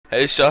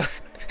Hey, Sean.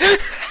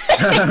 Let's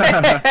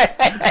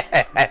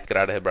get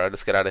out of here, bro.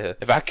 Let's get out of here.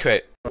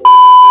 Evacuate.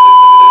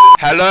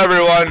 Hello,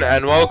 everyone,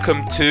 and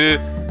welcome to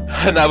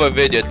another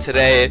video.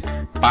 Today,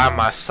 by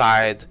my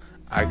side,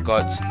 I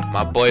got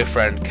my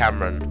boyfriend,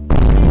 Cameron.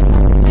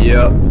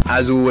 Yep,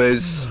 as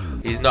always.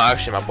 He's not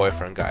actually my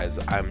boyfriend, guys.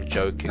 I'm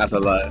joking. That's a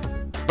lie.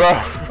 Bro.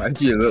 Why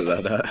do you look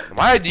like that?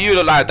 Why do you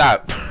look like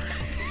that?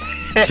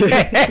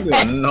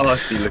 You're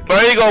nasty looking. Bro,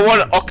 you got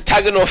one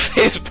octagonal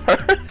face, bro.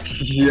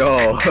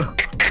 Yo.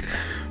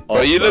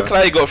 Bro, you look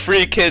like you got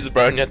 3 kids,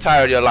 bro, and you're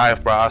tired of your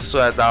life, bro. I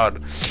swear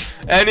down.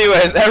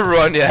 Anyways,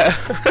 everyone, yeah.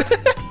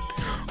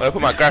 I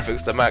put my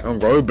graphics to max. On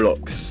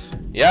Roblox.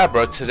 Yeah,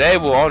 bro. Today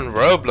we're on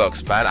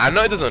Roblox, man. I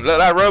know it doesn't look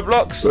like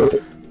Roblox.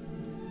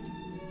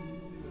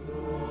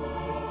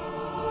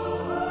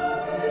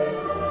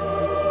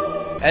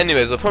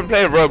 Anyways, we're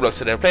playing Roblox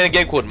today. We're playing a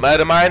game called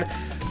Murder Mine.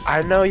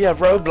 I know, yeah,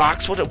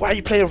 Roblox. Why are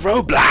you playing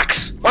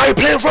Roblox? Why are you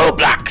playing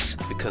Roblox?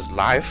 Because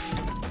life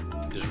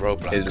is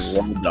Roblox. Is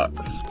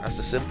Roblox. That's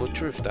the simple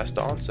truth. That's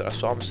the answer.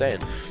 That's what I'm saying.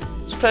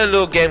 Let's play a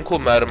little game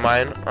called Murder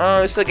Mine.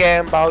 It's a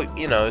game about,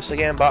 you know, it's a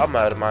game about a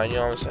murder mine. You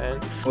know what I'm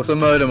saying? What's a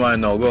murder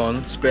mine now? Go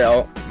on, spit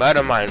out.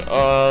 Murder mine.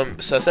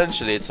 So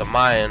essentially, it's a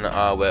mine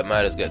where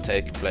murders get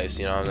taken place.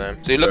 You know what I'm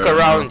saying? So you look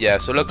around, yeah.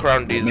 So look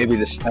around these. Maybe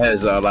the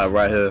stairs are like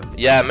right here.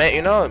 Yeah, mate.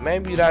 You know,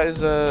 maybe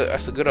that's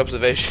a good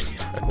observation.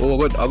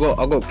 Oh,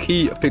 I got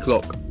key, a pick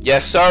lock.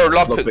 Yes, sir.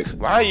 Lockpicks.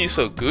 Why are you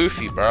so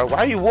goofy, bro? Why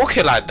are you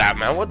walking like that,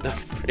 man? What the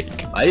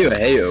freak? Are you a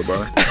hater,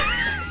 bro?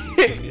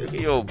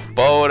 You're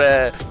bold,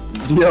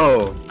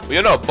 Yo. Well,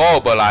 you're not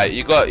bald, but like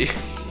you got you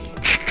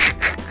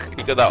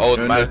got that old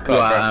man cut, bro.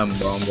 I am,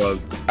 bro.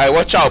 Hey,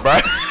 watch out, bro.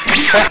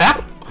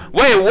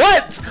 Wait,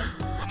 what?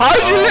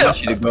 How'd you live?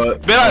 How'd you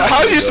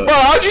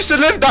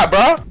live that,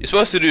 bro? You're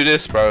supposed to do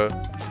this, bro.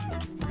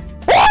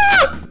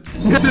 What?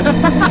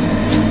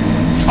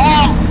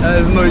 Oh!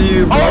 That's not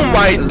you, bro. Oh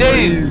my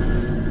days.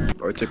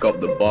 Bro, took up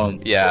the bomb.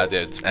 Yeah, I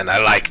did, and I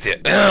liked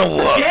it.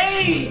 What?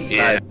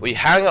 Yeah. We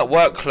hang up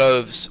work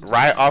clothes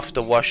right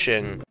after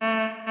washing.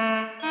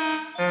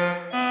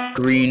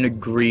 Green,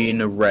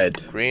 green,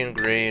 red. Green,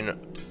 green.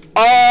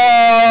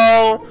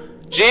 Oh!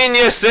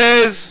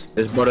 Geniuses!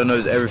 This brother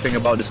knows everything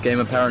about this game,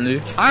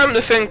 apparently. I'm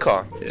the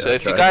thinker. Yeah, so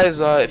if you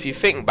guys, if you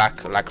think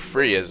back like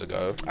 3 years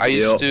ago, I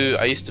used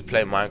to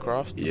play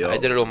Minecraft. Yep. I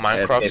did a little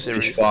Minecraft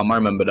series. I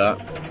remember that.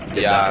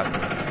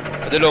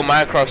 Yeah, I did a little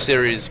Minecraft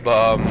series,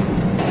 but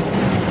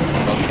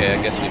okay,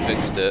 I guess we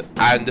fixed it.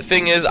 And the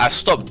thing is, I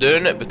stopped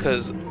doing it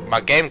because my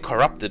game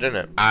corrupted,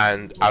 innit?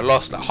 And I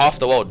lost like half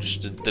the world,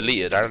 just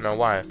deleted. I don't know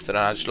why. So then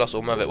I just lost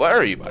all my of it. Where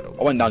are you, by the way?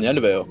 I went down the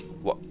elevator.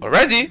 What?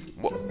 Already?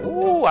 What?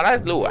 Ooh, I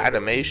like little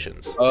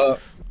animations. Oh.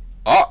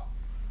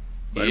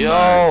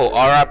 Yo,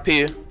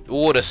 RIP.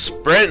 Ooh, the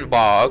sprint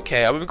bar.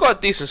 Okay, I mean, we got a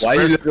decent sprint.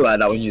 Why you look like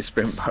that when you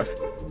sprint, bro?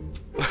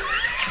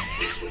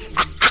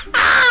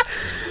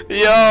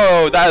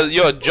 Yo,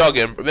 you're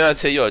jogging. I'm gonna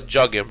tell you, you're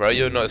jogging, bro.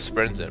 You're not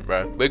sprinting,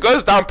 bro. But it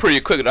goes down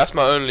pretty quick. That's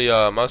my only we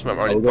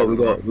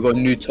got a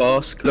new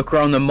task. Look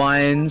around the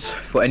mines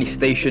for any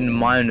station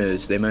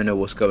miners. They may know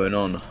what's going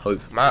on.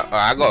 Hope.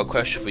 I got a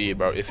question for you,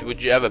 bro.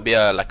 Would you ever be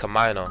like a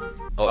miner?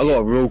 I got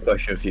a real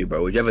question for you,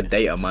 bro. Would you ever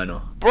date a miner?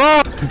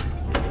 Bro.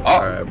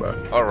 Alright, bro.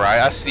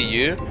 Alright, I see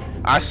you.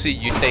 I see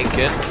you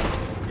thinking.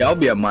 Yeah, I'll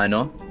be a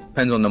miner.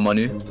 Depends on the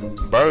money.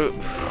 Bro,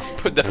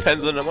 it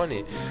depends on the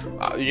money.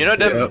 You know,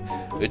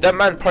 that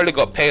man probably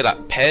got paid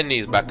like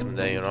pennies back in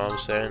the day, you know what I'm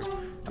saying?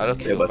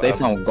 Yeah, but they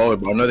found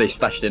gold, bro. I know they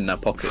stashed it in their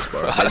pockets,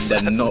 bro.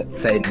 They're not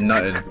saying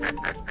nothing.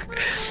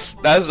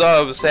 That's what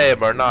I'm saying,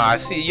 bro. No, I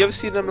see. You ever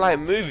seen them like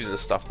movies and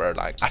stuff, bro?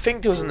 Like, I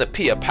think it was in the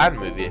Peter Pan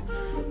movie.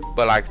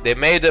 But like, they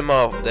made him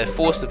they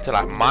forced him to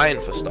like mine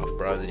for stuff,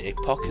 bro. And then he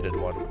pocketed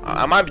one.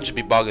 I might just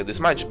be bugging. This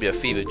might just be a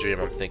fever dream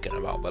I'm thinking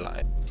about, but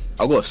like.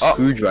 I got a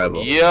screwdriver.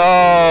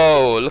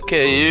 Yo, look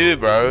at you,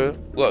 bro.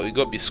 What, we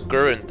got to be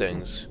screwing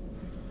things.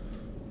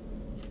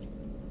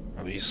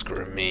 Are you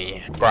screwing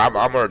me? Bro, I'm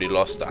already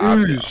lost.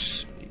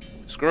 Screws.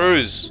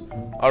 Screws.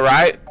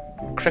 Alright.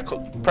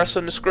 Press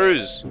on the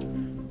screws.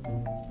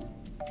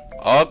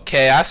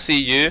 Okay, I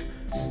see you.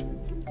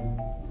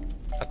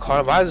 I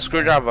can't. Why is the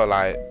screwdriver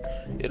like.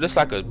 It looks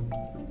like a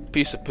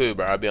piece of poo,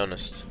 bro. I'll be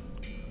honest.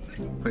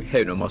 I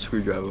hate on my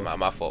screwdriver.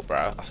 My fault,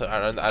 bro.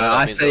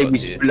 I say we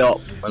split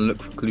up and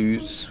look for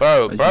clues.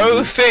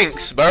 Bro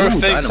thinks. Bro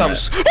thinks I'm.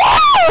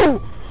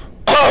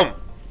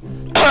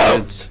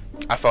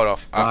 I fell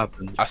off.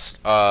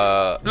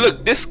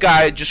 Look, this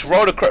guy just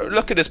rolled across.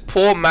 Look at this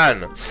poor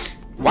man.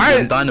 Why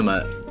is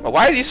dynamite?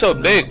 Why is he so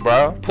big,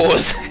 bro?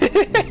 Pause.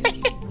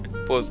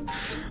 Pause.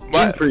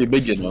 He's pretty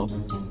big, you know.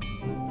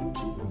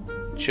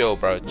 Chill,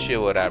 bro.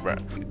 Chill with that, bro.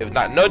 If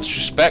not, no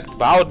disrespect,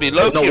 but I would be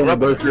low key. Not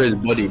go through his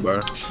body,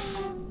 bro.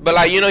 But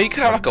like, you know, you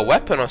could have like a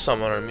weapon or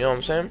something on him. You know what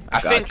I'm saying?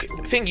 I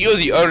think you're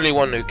the only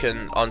one who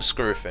can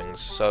unscrew things.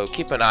 So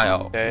keep an eye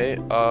out. Okay.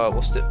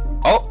 What's the?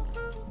 Oh,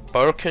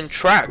 broken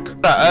track.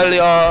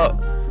 Earlier,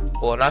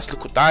 oh, nice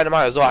little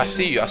dynamite as well. I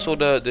see you. I saw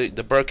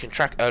the broken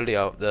track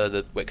earlier.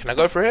 Wait, can I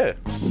go for here?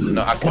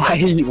 No, I can't.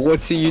 Why?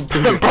 What are you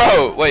doing?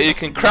 Bro, wait, you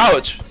can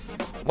crouch.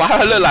 Why do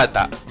I look like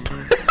that?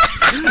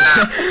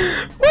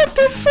 What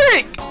the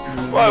freak?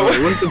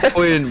 What's the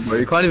point, bro?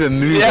 You can't even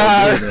move.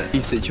 Yeah.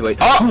 These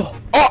situations. Oh!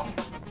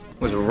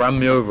 Was ram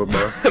me over,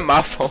 bro.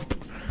 My fault.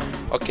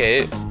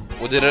 Okay.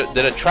 Well, did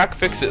a track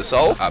fix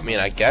itself? I mean,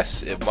 I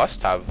guess it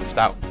must have if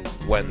that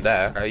went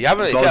there. You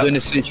haven't. If I was in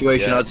this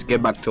situation, I'd just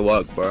get back to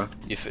work, bro.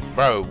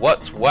 Bro,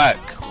 what's work?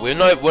 We're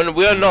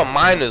not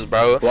minors,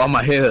 bro. Why am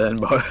I here then,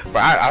 bro? But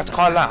I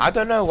can't lie. I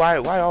don't know why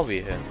are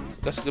we here?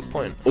 That's a good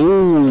point.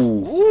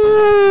 Ooh.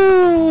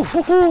 Ooh.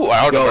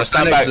 Alright, hold on,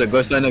 stand next to it.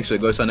 Go stand next to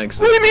it. Go stand next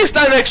to it. What do you mean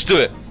stand next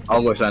to it?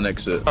 I'll go stand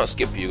next to it. Don't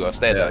skip you, go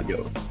stay there.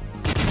 Yo.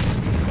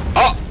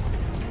 Oh!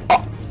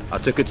 Oh! I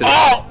took it to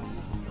Oh!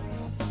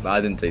 I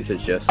didn't take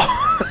it, yes.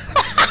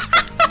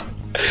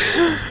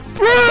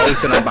 Bro!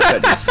 Listen, I'm back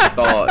at the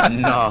start.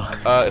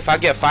 Nah. If I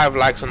get 5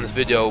 likes on this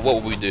video, what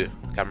will we do?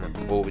 Cameron,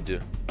 what will we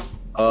do?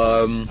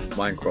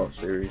 Minecraft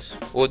series.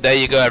 Well, there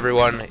you go,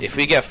 everyone. If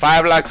we get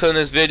 5 likes on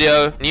this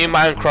video, new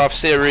Minecraft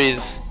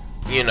series,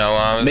 you know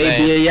what I'm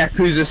saying. Maybe a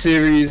Yakuza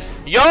series.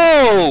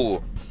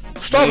 Yo!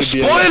 Stop Maybe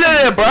spoiling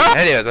it, bro!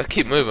 Anyways, let's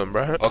keep moving,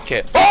 bro.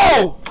 Okay.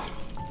 Oh!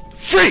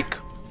 Freak!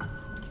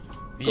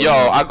 Yo,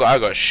 I got I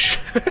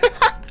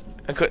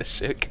got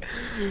shook.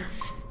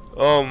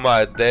 Oh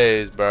my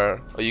days, bro.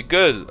 Are you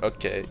good?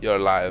 Okay, you're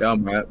alive. Yeah,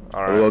 I'm right.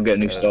 Alright. We'll get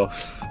new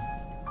stuff.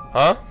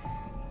 Huh?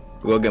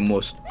 We'll get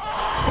more.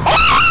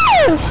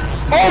 Oh!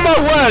 Oh my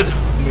word!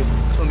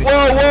 Whoa,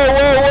 whoa, whoa,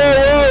 whoa, whoa,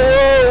 whoa,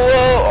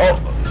 whoa! Oh,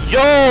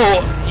 yo!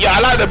 Yeah, I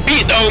like the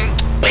beat though.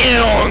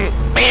 Bam,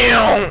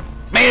 bam,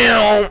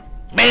 bam,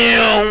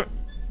 bam.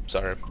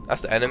 Sorry,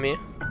 that's the enemy,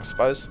 I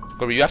suppose.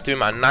 Bro, you have to be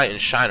my knight in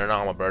shining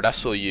armor, bro.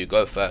 That's all you.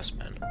 Go first,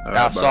 man.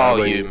 That's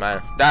all you,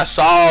 man. That's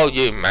all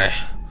you, man.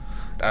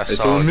 That's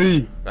all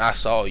me.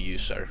 That's all you,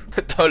 sir.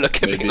 Don't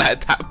look at me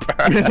like that,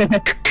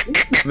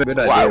 bro.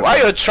 Why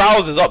are your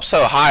trousers up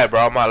so high,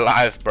 bro? On my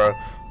life, bro.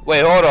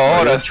 Wait, hold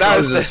on.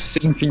 Stand there.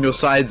 Sinking your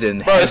sides in.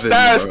 Bro,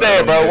 stand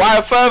there, bro.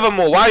 Why,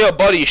 furthermore, why your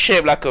body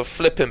shaped like a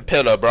flipping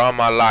pillar, bro? On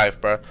my life,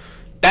 bro.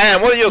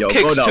 Damn, what are your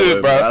kicks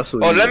too, bro?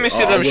 Oh, let me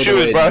see them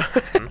shoes, bro.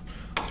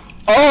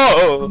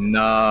 Oh.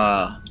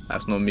 Nah,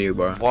 that's not me,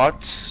 bro.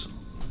 What?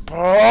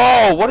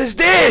 Bro, what is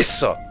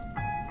this?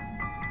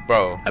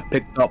 Bro. I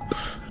picked up.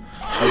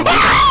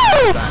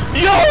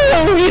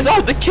 Yo, he's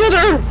out, the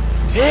killer!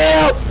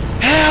 Help!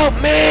 Help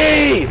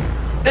me!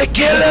 The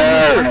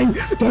killer!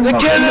 The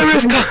killer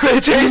is coming,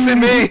 chasing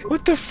me!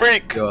 What the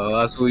freak? Yo,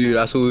 that's all you,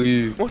 that's all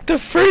you. What the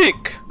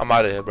freak? I'm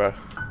out of here, bro.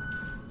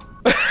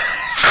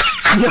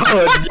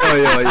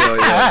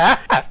 yo.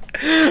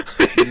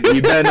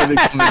 You better not be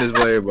coming this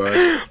way, bro.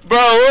 Bro,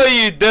 what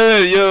are you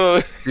doing,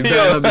 yo? You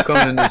better not be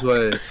coming this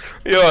way.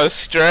 You're a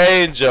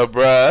stranger,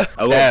 bro.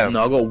 I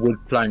got wood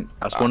plank.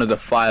 That's one of the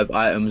 5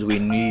 items we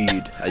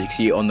need. As you can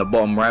see on the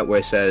bottom right where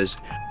it says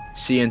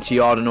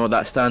CNTR. I don't know what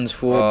that stands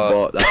for,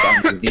 but that's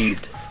what we need.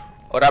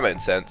 Oh, that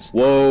makes sense.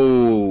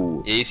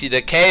 Whoa. Yeah, you see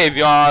the cave,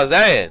 you know what I'm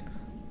saying?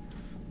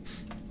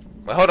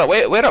 Wait, hold on.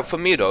 Wait up for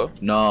me, though.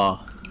 Nah.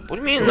 What do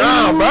you mean,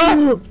 nah,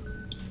 bro?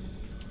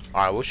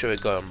 Alright, where should we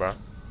go, bro?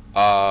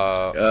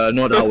 not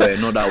that way,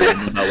 not that way,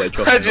 not that way.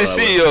 I just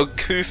see your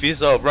goofy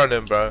self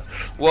running, bro.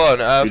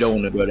 What on earth? You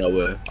don't want to go that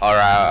way.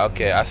 Alright,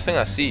 okay. I think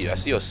I see you. I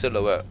see your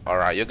silhouette.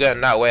 Alright, you're going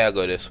that way. I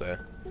go this way.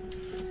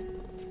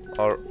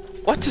 Or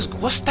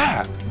what's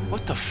that?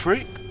 What the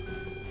freak?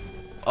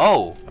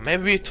 Oh,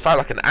 maybe we have to find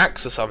like an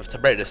axe or something to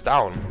break this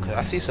down. Cause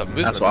I see some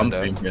movement. That's what I'm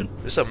thinking.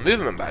 There's some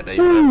movement back there.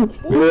 You know?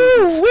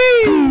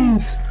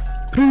 Please.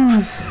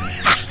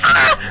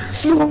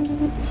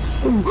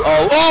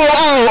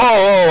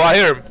 Oh, I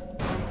hear him.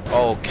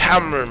 Oh,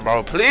 Cameron,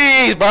 bro,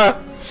 please, bro.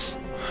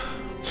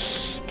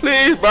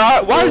 Please,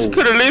 bro. Why you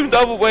couldn't leave the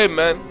other way,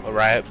 man?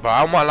 Alright, bro,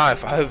 I'm my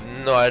life. I have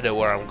no idea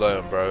where I'm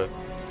going, bro.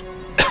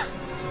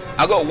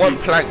 I got 1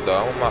 plank, though.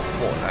 I'm on my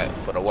Fortnite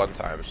for the 1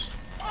 times.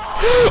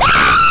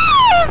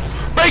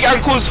 Break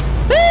ankles.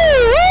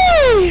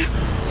 Woo-wee!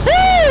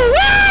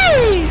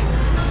 Woo-wee!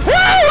 Woo!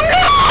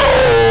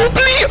 No!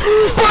 Please!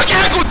 Break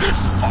ankles!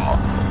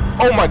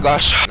 Oh my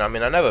gosh. I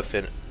mean, I never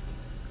fin.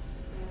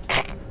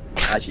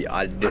 Actually,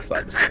 I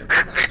dislike this game.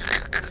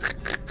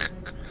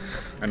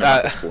 I know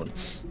how to spawn.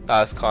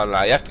 That's can't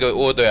lie. You have to go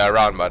all the way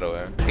around, by the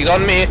way. He's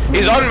on me.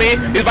 He's on me.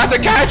 He's about to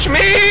catch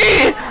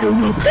me. What's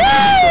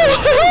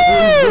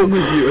wrong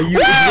with you? Are you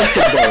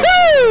idiotic,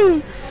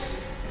 bro?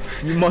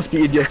 You must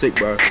be idiotic,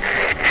 bro.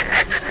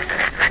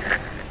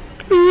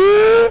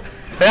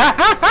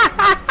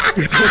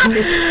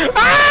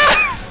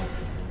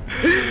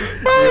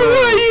 What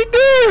are you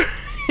doing?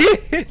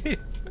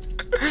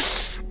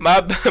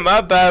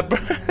 my bad, bro.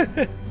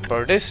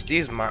 Bro, this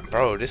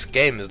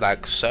game is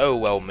like so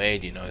well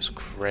made, you know, it's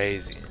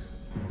crazy.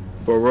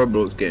 For a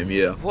Roblox game,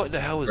 yeah. What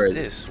the hell is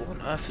this? What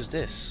on earth is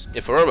this?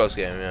 Yeah, for a Roblox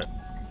game, yeah.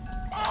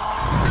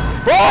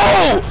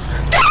 Bro!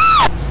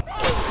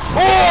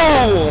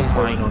 Oh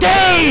my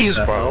days,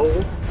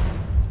 bro!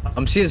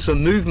 I'm seeing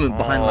some movement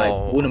behind like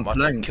wooden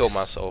planks. I'm about to kill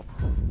myself.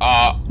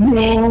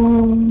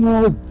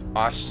 No!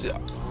 I see.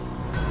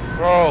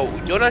 Bro,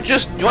 you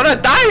wanna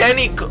die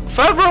any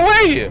further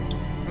away?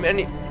 Man,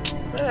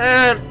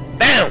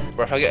 Damn!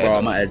 Bro, if I get Bro,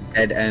 I'm at a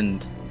dead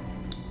end.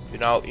 You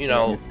know,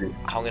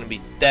 I'm gonna be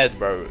dead,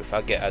 bro, if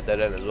I get a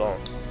dead end as well.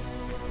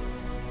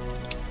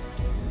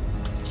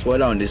 Slow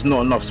down, there's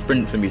not enough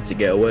sprint for me to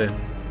get away.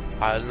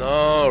 I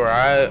know,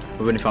 right?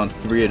 We've only found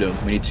 3 of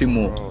them. We need 2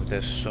 more. Bro,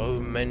 there's so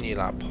many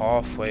like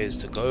pathways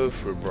to go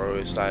through, bro.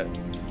 It's like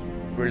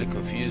really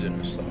confusing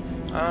and stuff.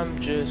 I'm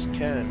just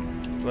Ken.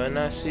 When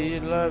I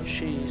see love,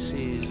 she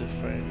sees a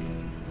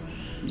friend.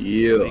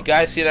 Yeah. You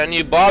guys see that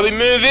new Barbie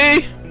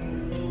movie?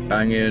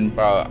 Banging.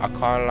 Bro, I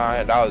can't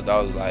lie. That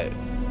was like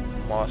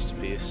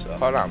masterpiece. I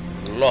can't lie, I'm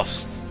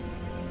lost.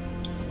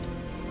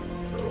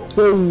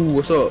 Whoa,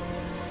 what's up?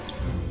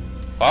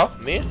 Huh?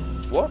 Me?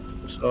 What?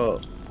 What's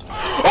up?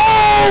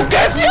 Oh,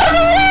 get the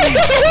other way!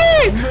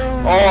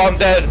 Oh, I'm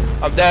dead.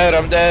 I'm dead.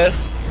 I'm dead.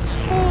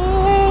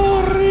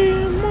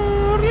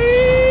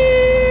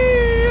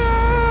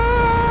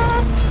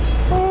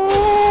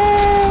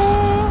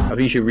 I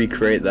think you should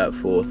recreate that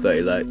for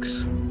 30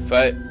 likes.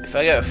 If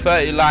I get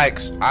 30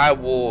 likes, I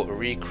will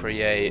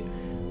recreate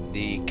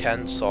the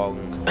Ken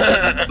song.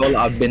 I feel like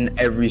I've been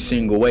every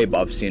single way,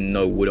 but I've seen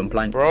no wooden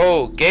plank.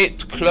 Bro,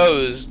 gate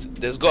closed.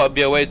 There's got to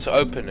be a way to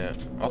open it.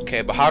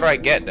 Okay, but how do I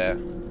get there?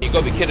 You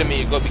gotta be kidding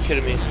me. You gotta be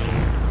kidding me.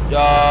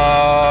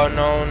 Yo,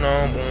 no.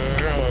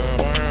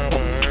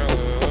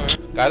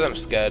 Guys, I'm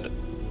scared.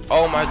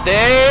 Oh my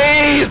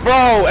days,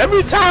 bro.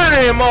 Every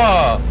time.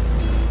 What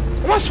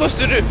am I supposed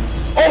to do?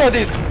 Oh my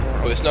days.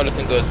 Oh, it's not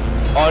looking good.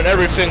 On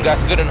everything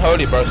that's good and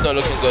holy, bro. It's not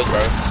looking good,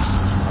 bro.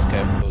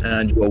 Okay.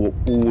 And you go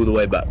all the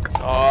way back.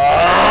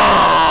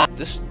 Oh,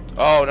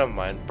 never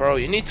mind, bro.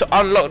 You need to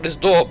unlock this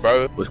door,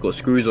 bro. It's got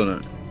screws on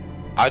it.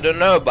 I don't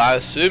know, but I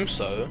assume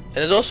so. And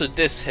there's also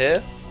this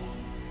here.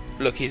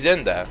 Look, he's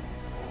in there.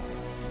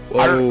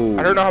 I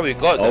don't know how he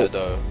got there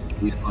though.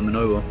 He's coming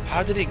over.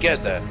 How did he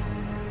get there?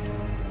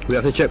 We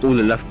have to check all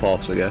the left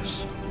paths, I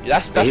guess.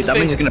 That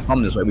means he's gonna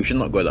come this way. We should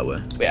not go that way.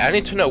 Wait, I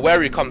need to know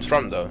where he comes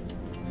from though.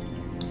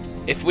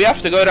 If we have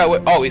to go that way,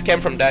 oh, he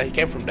came from there. He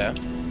came from there.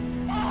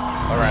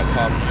 All right,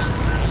 calm.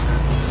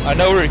 I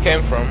know where he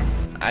came from,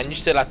 and you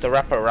still have to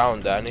wrap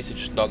around there. I need to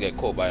just not get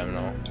caught by him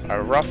now. I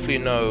roughly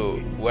know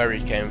where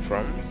he came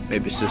from.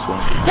 Maybe it's this one.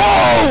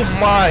 Oh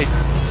my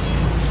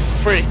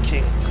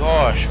freaking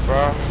gosh,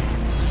 bro.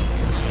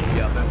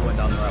 Yeah, I think I went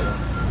down the right one.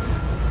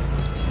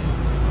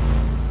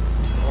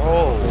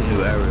 Oh, Whole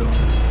new area.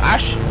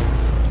 Ash.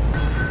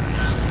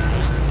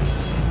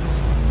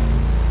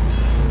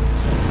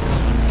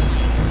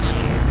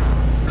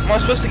 Am I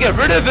supposed to get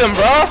rid of him,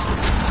 bro?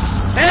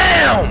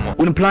 Damn!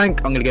 Wooden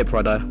plank. I'm gonna get before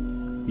I die.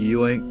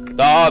 Yoink.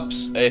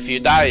 Dubs. If you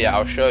die, yeah,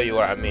 I'll show you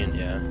what I mean,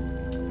 yeah.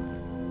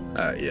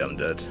 Alright, yeah, I'm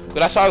dead. But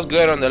that's how I was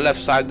good on the left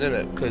side,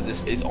 didn't it? Because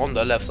it's on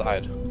the left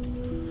side.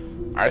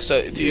 Alright, so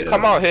if you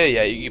come out here,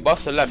 yeah, you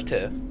bust the left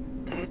here.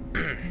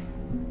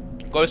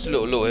 Go to the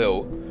little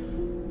hill.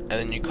 And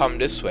then you come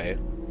this way.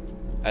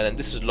 And then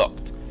this is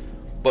locked.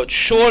 But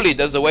surely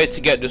there's a way to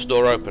get this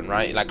door open,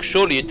 right? Like,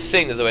 surely you'd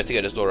think there's a way to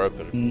get this door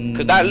open.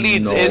 Because that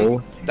leads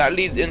that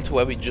leads into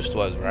where we just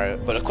was, right?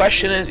 But the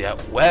question is, yeah,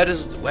 where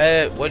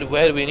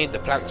do we need the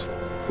planks for?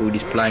 All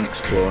these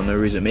planks for no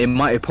reason.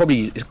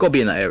 It's gotta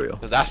be in that area.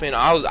 Because that's mean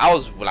I was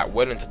like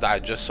willing to die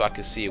just so I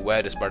could see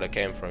where this brother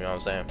came from, you know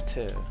what I'm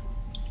saying?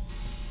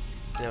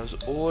 Yeah, it was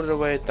all the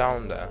way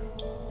down there.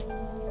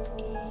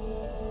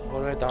 All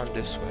the way down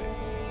this way.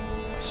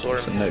 I saw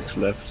him. The next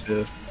left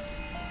here.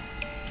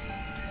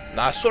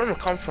 Nah, I saw him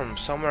come from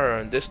somewhere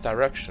in this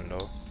direction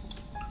though.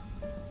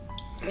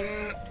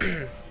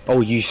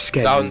 Oh, you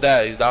scared down me.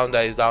 there, he's down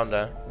there, he's down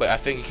there. But I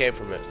think he came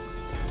from it.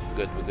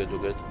 Good, we're good, we're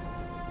good.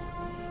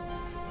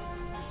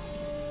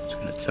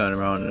 Just gonna turn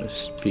around and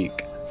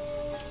speak.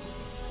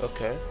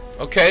 Okay.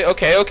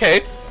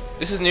 Okay.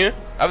 This is new.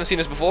 I haven't seen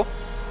this before.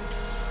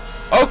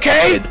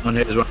 Okay! On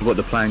here is where I got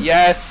the plank.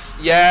 Yes,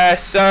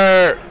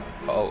 sir!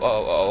 Oh,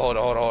 hold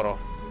on.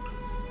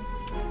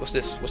 What's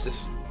this?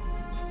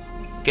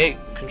 Gate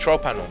control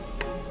panel.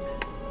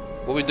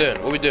 What we doing?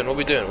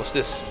 What's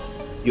this?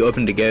 You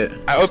opened the gate.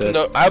 I opened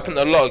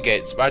a lot of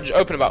gates, but I just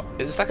opened about.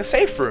 Is this like a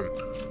safe room?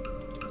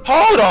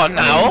 Hold on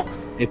now.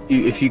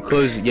 If you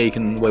close, yeah, you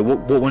can. Wait,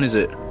 what one is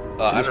it?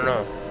 I don't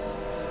know.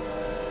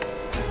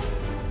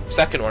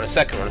 Second one.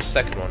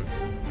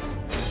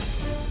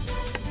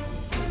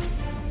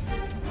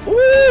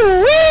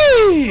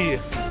 Ooh-wee!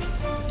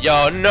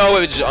 Yo, no way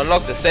we just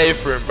unlocked the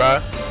safe room,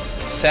 bro.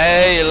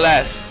 Say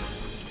less.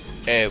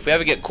 Hey, if we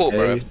ever get caught,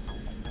 bro.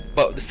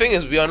 But the thing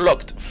is, we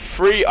unlocked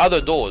 3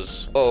 other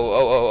doors. Oh,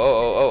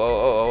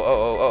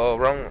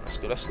 wrong.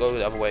 Let's go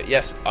the other way.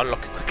 Yes,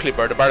 unlock it quickly,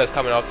 bro. The brother's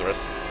coming after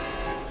us.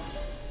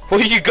 Where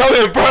are you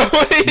going, bro?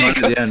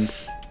 The end.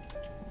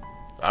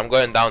 I'm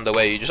going down the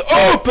way you just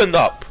opened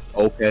up.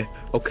 Okay.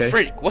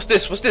 Freak. What's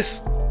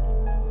this?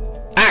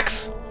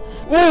 Axe.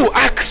 Ooh,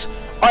 axe.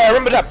 Oh, I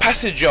remember that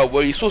passage, yo,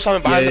 where you saw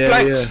something behind the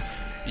planks.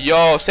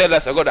 Yo, say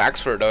less. I got the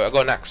axe for it though. I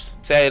got an axe.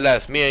 Say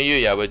less. Me and you,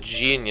 yeah, we're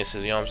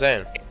geniuses. You know what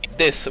I'm saying?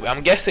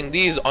 I'm guessing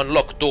these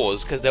unlock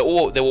doors because they were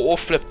all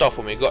flipped off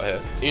when we got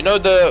here. You know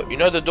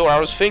the door I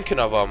was thinking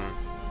of.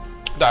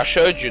 that I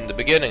showed you in the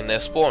beginning, their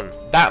spawn.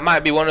 That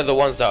might be one of the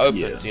ones that opened.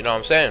 Yeah. You know what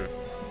I'm saying?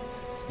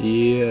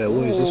 Yeah.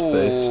 What is this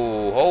place?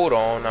 Ooh, hold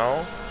on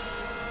now.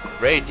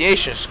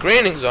 Radiation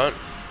screening zone.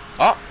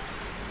 Oh,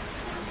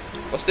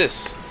 what's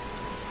this?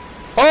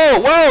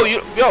 Oh, whoa,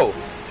 you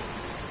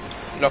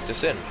locked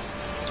us in.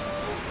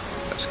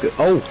 That's good.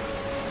 Oh,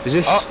 is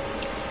this?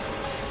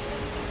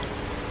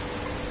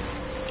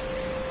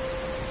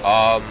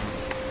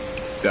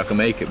 If I can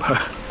make it, bro.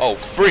 Oh,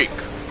 freak.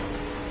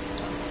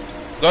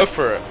 Go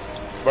for it.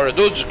 Bro, the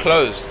door's just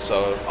closed,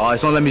 so. Oh,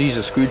 it's not letting me use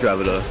a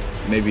screwdriver though.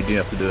 Maybe you do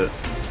have to do it.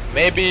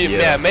 Maybe,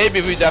 yeah,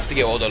 maybe we'd have to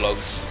get all the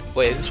logs.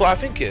 Wait, is this what I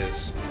think it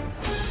is?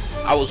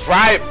 I was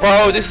right,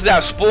 bro. This is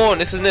our spawn.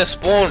 This is near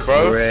spawn,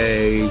 bro.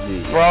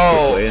 Crazy.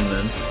 Bro. In,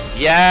 man.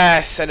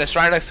 Yes, and it's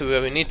right next to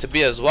where we need to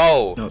be as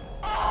well. No.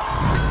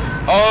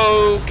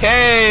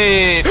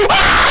 Okay.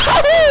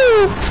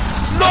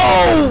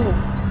 No.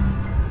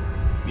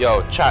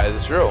 Yo, chat, is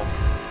this real?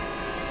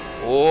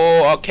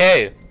 Oh,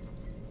 okay.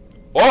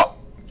 Oh.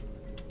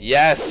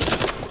 Yes.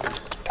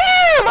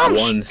 Damn,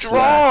 I'm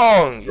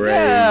strong.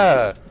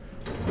 Yeah.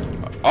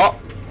 Oh.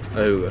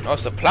 Oh,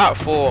 it's a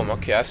platform.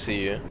 Okay, I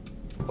see you.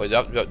 Wait, do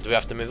we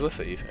have to move with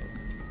it, you think?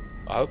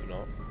 I hope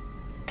not.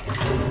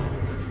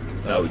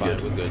 No,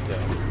 fine, we're good,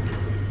 yeah.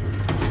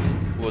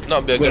 Would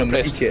not be a good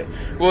place.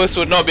 Well, this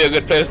would not be a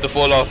good place to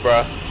fall off,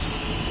 bruh.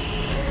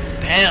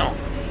 Damn.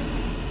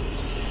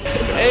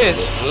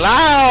 It's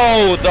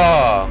loud.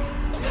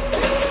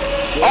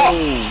 Whoa,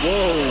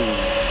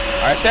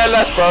 whoa. Alright, say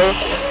less, bro.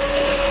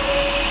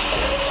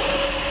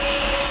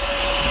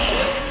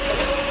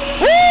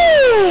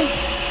 Woo!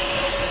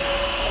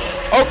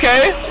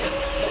 Okay.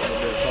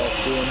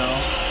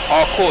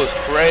 Hardcore is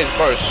crazy,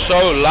 bro. It's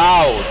so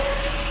loud.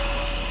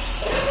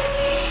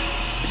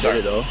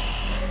 Sorry though.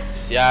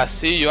 Yeah, I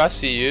see you. I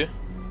see you.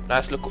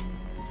 Nice look.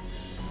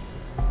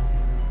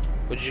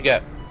 What did you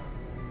get?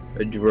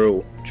 A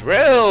drill.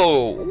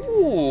 Drill.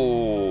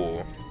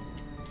 Ooh.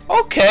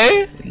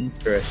 Okay.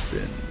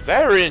 Interesting.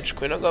 Very interesting.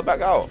 Can we not go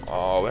back out?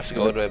 Oh, we have to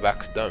go all the way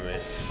back, don't we?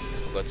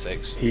 For God's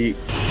sakes.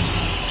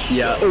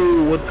 Yeah.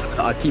 Oh, what?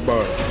 I keep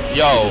borrowing.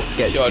 Yo, this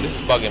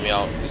is bugging me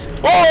out.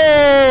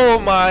 Oh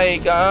my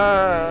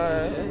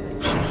god.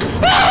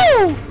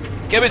 Woo!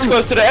 Get me too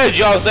close to the edge,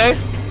 y'all say.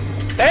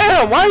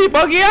 Damn, why are you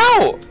bugging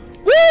out?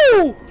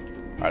 Woo!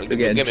 Alright,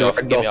 get me off.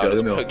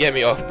 Get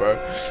me off, bro.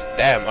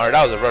 Damn, alright,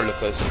 that was a roller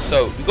coaster.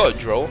 So, we got a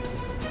drill.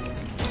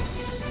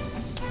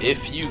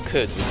 If you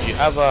could, would you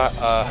ever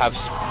have...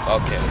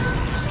 Okay.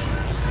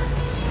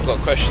 I've got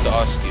a question to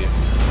ask you.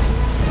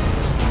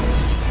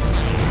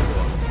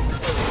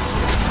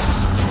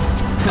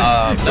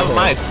 Never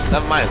mind.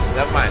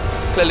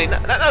 Clearly, no,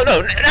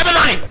 never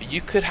mind!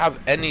 You could have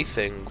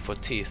anything for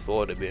teeth, what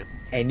would it be?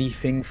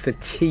 Anything for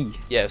teeth?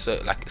 Yeah,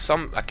 so like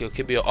it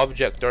could be an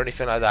object or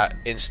anything like that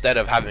instead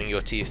of having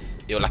your teeth.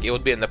 It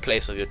would be in the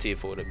place of your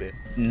teeth, what would it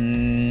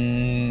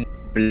be?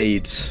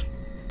 Blades.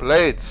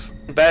 Blades.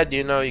 Bad,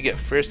 you know, you get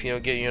frisky, you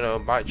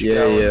get, bite you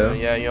down.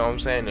 Yeah, you know what I'm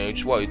saying? And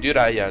you do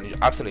that, yeah, and you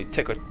absolutely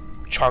take a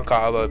chunk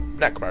out of a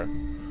neck, bro.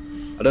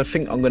 I don't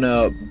think I'm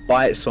gonna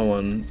bite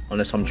someone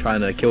unless I'm trying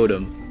to kill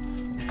them.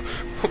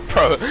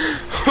 Bro,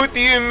 who do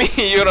you mean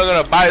you're not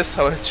gonna bite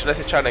someone unless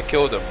you're trying to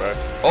kill them, bro?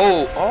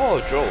 Oh,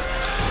 Joe.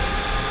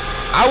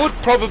 I would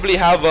probably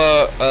have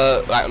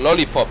like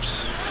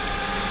lollipops.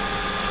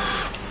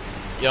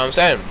 You know what I'm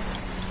saying?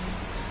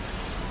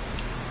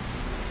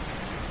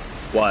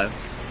 Why?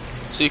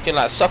 So you can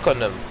like suck on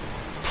them.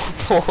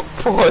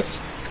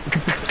 Pause.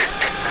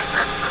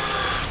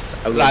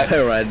 I'm like,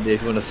 better idea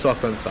if you wanna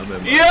suck on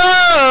something.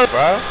 Yeah,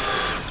 bro.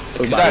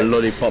 What about a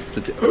lollipop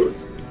to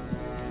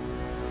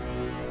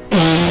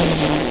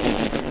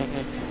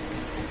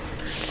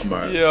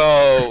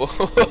Yo.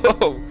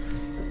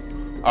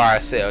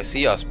 Alright,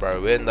 see us, bro.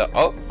 We're in the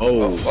oh.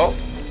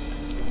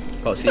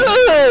 Can't see.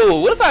 Oh,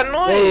 what is that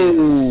noise?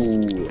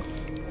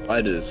 Oh,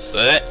 spiders.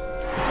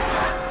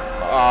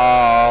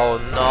 Oh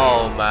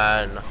no,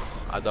 man.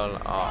 I don't.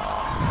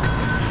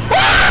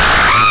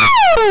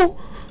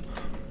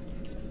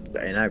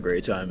 That ain't that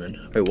great timing.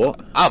 Wait,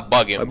 what? I'm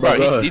bugging,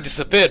 bro. He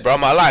disappeared, bro.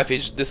 My life, he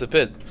just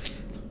disappeared.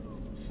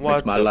 What?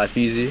 Makes my life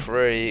easy.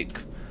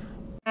 Freak.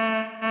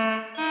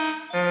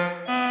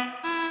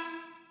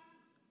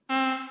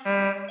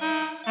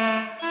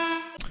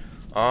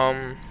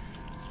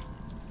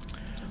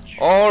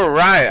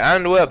 Alright,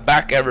 and we're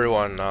back,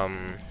 everyone.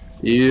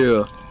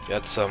 Yeah. We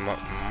had some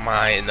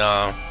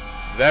minor,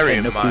 very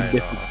minor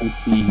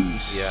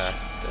difficulties. Yeah,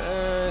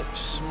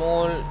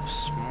 small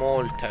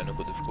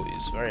technical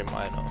difficulties, very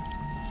minor.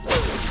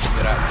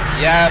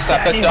 Yes, I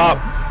picked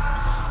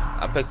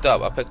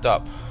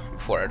up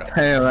before it.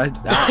 Hey,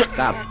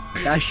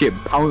 that shit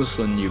pounced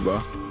on you,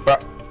 bro.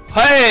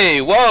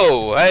 Hey,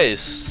 whoa, hey,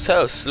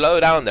 so slow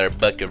down there,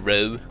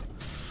 buckaroo.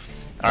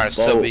 Alright,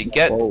 so we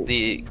get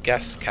the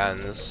gas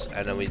cans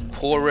and then we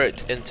pour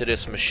it into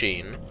this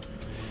machine.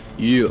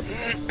 Yeah.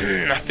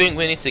 I think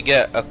we need to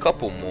get a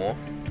couple more.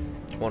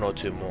 One or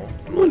two more.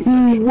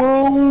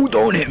 Whoa,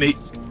 don't hit me.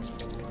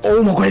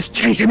 Oh my god, it's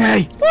chasing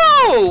me.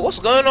 Whoa, what's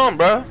going on,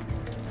 bro?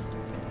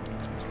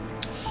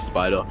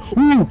 spider.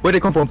 Ooh, where'd they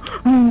come from?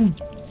 Ooh.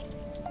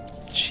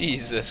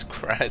 Jesus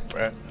Christ,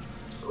 bro.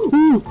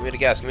 Give me the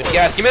gas, give me the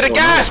gas, give me the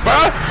gas,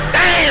 bro!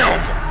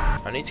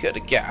 Damn! I need to get the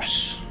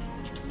gas.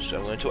 So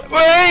I'm going to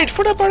wait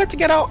for the bird to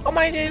get out. Oh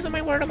my days, oh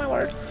my word, oh my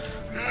word.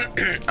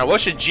 I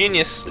watch a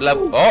genius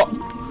level. Oh!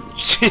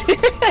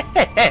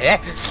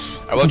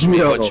 I watch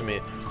me, watch me.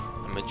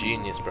 I'm a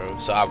genius, bro.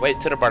 So I wait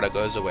till the bird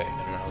goes away.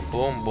 And now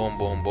boom, boom,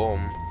 boom,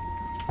 boom.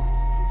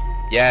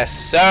 Yes,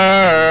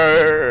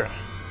 sir!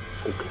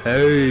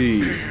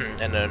 Okay.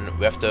 And then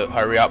we have to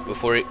hurry up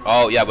before he.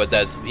 Oh, yeah, we're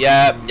dead.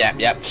 Yep.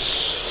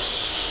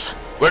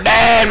 We're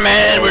dead,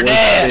 man. We're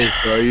dead. This,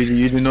 bro.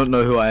 You do not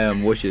know who I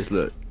am. Watch this.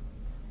 Look.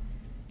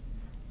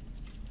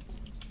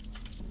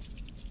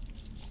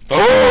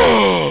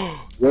 Oh!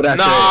 What I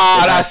No,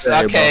 say? that's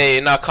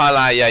okay. No, can't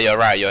lie. Yeah, you're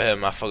right. You're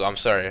him. I forgot. I'm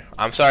sorry.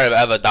 I'm sorry if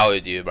I ever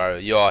doubted you, bro.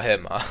 You're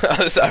him. I'm sorry.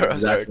 I'm sorry.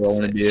 Exactly what I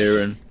want to be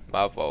hearing.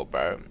 My fault,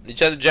 bro. You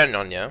just gen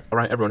on, yeah?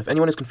 Alright, everyone, if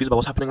anyone is confused about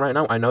what's happening right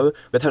now, I know we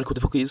had technical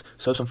difficulties,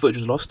 so some footage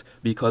was lost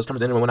because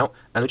cameras didn't went out,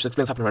 and let's just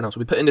explain what's happening right now. So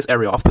we put in this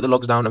area, I've put the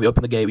logs down, and we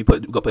opened the gate, we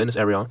got put in this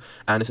area,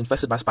 and it's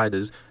infested by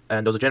spiders,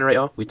 and there was a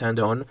generator, we turned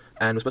it on,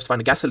 and we're supposed to find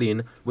the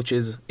gasoline, which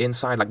is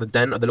inside, like, the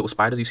den of the little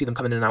spiders. You see them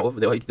coming in and out of,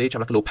 they each have,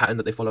 like, a little pattern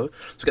that they follow.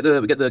 So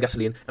we get the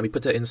gasoline, and we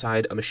put it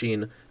inside a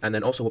machine, and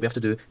then also what we have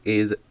to do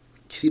is, you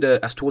see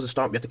as towards the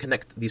start, we have to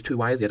connect these two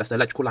wires. Yeah, that's the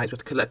electrical lights. We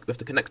have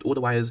to connect all the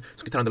wires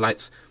so we can turn on the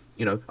lights.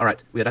 You know, all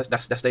right. Yeah, that's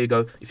there you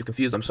go. If you're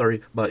confused, I'm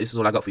sorry, but this is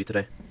all I got for you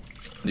today.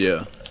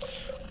 Yeah.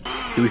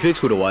 Did we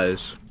fix all the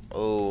wires?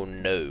 Oh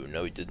no,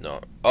 we did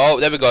not.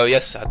 Oh, there we go.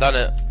 Yes, I done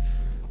it.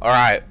 All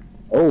right.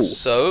 Oh.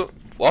 So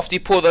after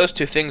you pour those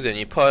two things in,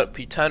 you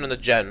turn on the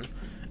gen,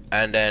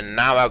 and then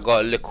now I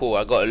got a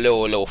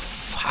little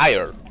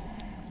fire.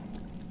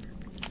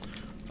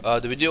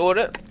 Did we do all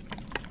that?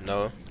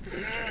 No.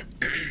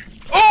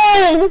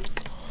 Oh!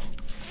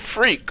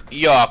 Freak!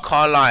 Yo, I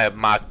can't lie,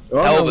 my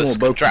pelvis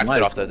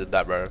contracted after I did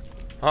that, bro.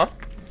 Huh?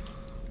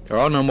 There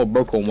are no more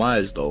broken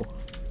wires, though.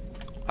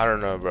 I don't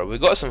know, bro. We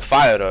got some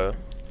fire, though.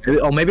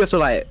 Or maybe I have to,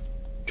 like,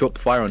 drop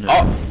fire on him.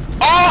 Oh!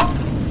 Oh!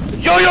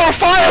 Yo, you're on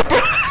fire, bro!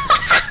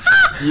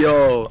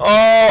 Yo!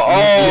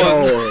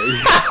 Oh!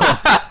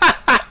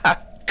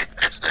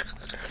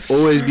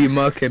 Always be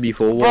murking me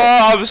for what? Bro,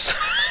 I'm so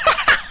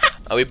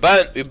oh, we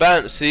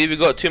burnt. See, we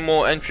got 2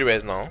 more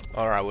entryways now.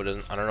 Alright,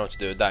 I don't know what to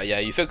do with that. Yeah,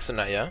 you fixing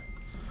that, yeah?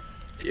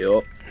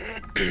 Yup.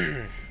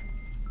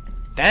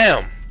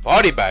 Damn,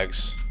 body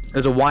bags.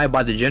 There's a wire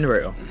by the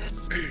generator.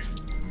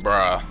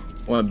 Bruh. I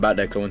went back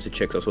there because I went to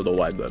check. I saw the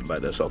wire going by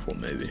there, so I thought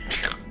maybe.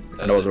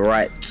 And I was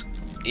right.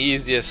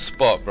 Easiest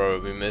spot, bro.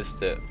 We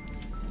missed it.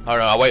 Hold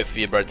on, I'll wait for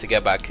you, bro, to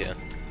get back here.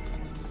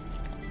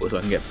 So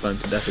I can get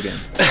burned to death again.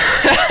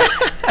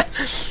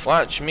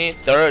 Watch me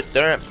throw it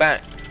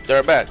back.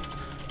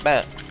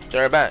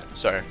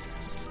 Sorry.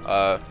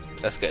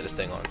 Let's get this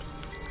thing on.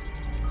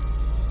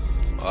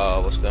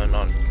 What's going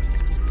on?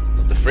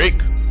 What the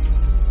freak?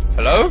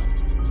 Hello?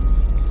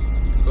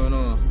 What's going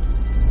on?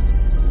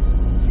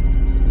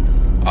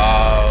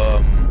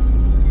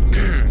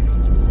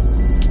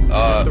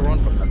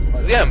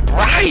 It's getting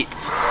bright.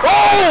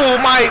 Oh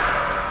my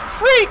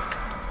freak!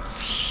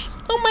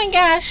 Oh my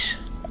gosh.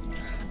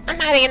 I'm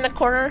hiding in the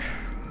corner.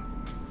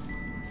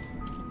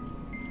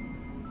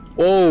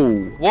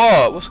 Whoa!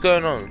 What? What's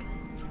going on?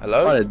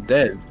 Hello? Oh, they're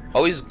dead.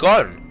 Oh, he's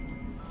gone.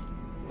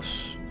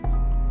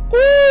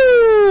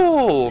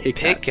 Ooh,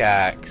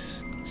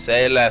 pickaxe.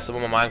 Say less. I'm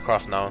on my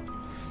Minecraft now.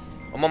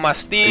 I'm on my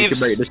Steve's. You can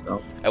break this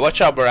down. Hey,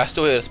 watch out, bro. I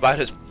still hear the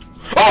spiders.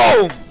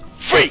 Oh,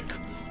 freak.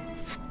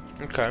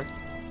 Okay.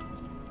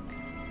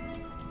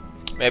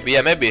 Maybe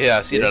here.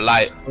 I see the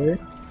light.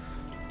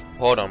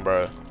 Hold on,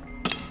 bro.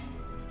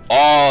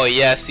 Oh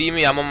yeah, see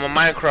me? I'm on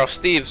my Minecraft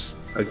Steve's.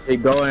 Okay,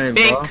 going,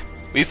 Pink. bro.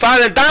 We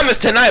finding diamonds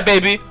tonight,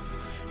 baby.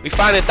 We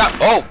finding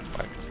Oh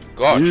my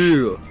gosh.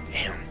 Yeah.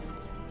 Damn.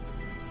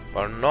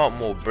 But not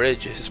more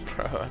bridges,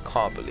 bro. I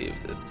can't believe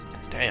it.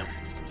 Damn.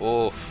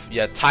 Oof.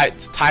 Yeah,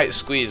 tight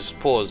squeeze.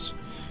 Pause.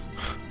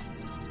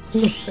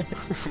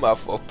 My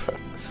fault, bro.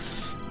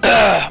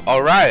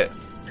 Alright.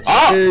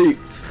 Oh!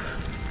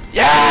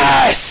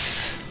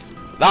 Yes!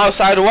 The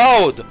outside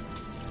world!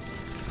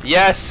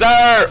 Yes,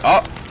 sir!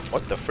 Oh,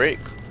 what the freak?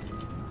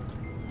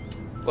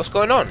 What's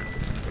going on?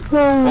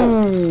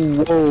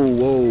 Whoa,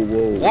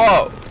 whoa.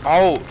 Whoa!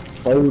 Oh!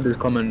 Boulders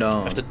coming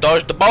down. I have to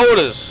dodge the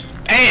boulders.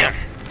 Damn!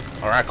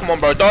 Alright, come on,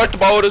 bro. Dodge the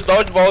boulders.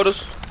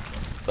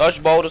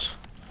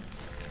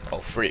 Oh,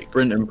 freak.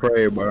 Sprint and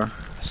pray, bro.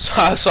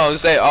 I saw him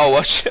say, oh,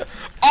 watch it.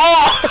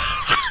 Oh!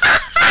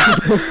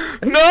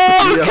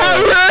 No,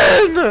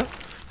 Karen!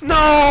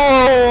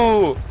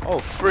 No! Oh,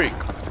 freak.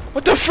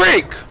 What the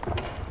freak?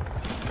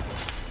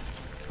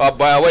 Oh,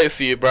 boy, I'll wait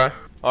for you, bro.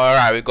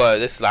 Alright, we got it.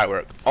 This is light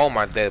work. Oh,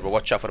 my day, bro.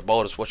 Watch out for the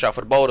boulders. Watch out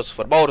for the boulders.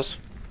 Watch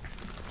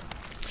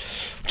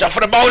out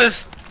for the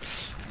boulders.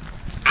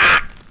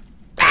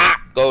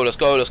 Go,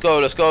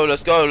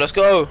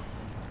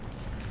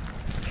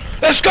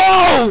 let's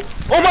go.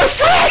 Oh, my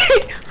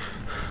freak!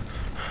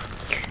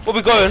 Where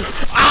we going?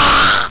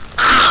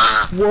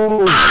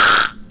 Whoa!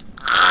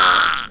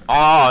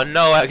 Oh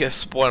no, I get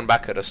spawned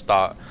back at the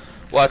start.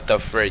 What the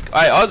freak?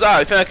 Hey, Ozza,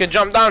 you think I can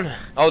jump down?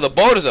 Oh, the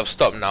borders have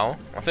stopped now.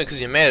 I think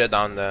because you made it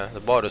down there, the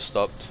borders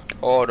stopped.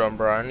 Hold on,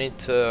 bro. I need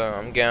to.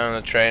 I'm getting on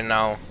the train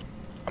now.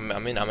 I'm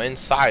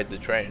inside the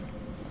train.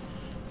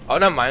 Oh,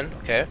 never mind.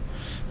 Okay.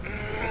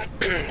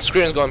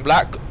 Screen's going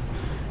black.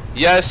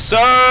 Yes,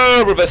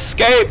 sir. We've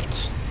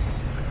escaped.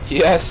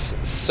 Yes,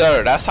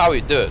 sir. That's how we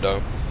do it,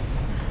 though.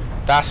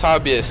 That's how I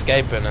be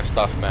escaping and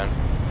stuff, man.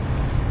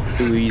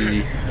 Too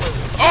easy.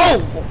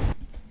 Oh!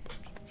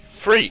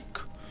 Freak.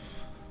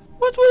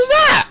 What was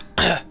that?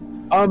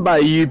 How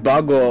about you,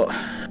 bugger?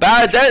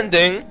 Bad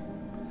ending.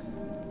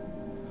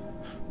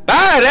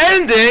 Bad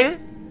ending?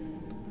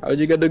 How'd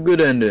you get the good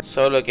ending?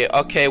 So look it.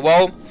 Okay,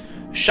 well,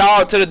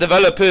 shout out to the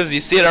developers. You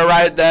see that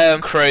right there?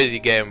 Crazy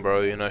game, bro.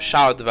 You know,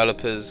 shout out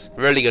developers.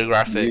 Really good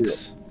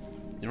graphics. Yeah.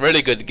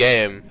 Really good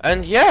game.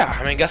 And yeah,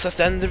 I mean, guess that's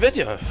the end of the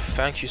video.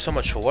 Thank you so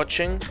much for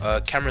watching.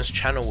 Cameron's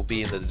channel will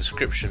be in the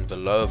description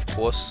below, of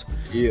course.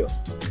 Yeah.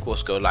 Of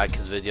course, go like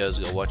his videos,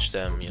 go watch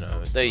them. You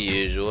know, the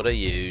usual. And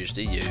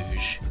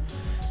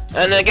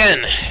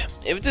again,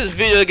 if this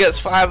video gets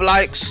 5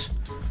 likes,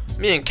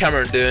 me and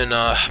Cameron doing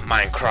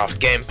Minecraft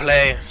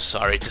gameplay.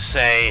 Sorry to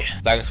say.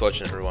 Thanks for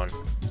watching, everyone.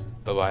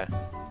 Bye bye.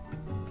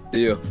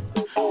 See ya.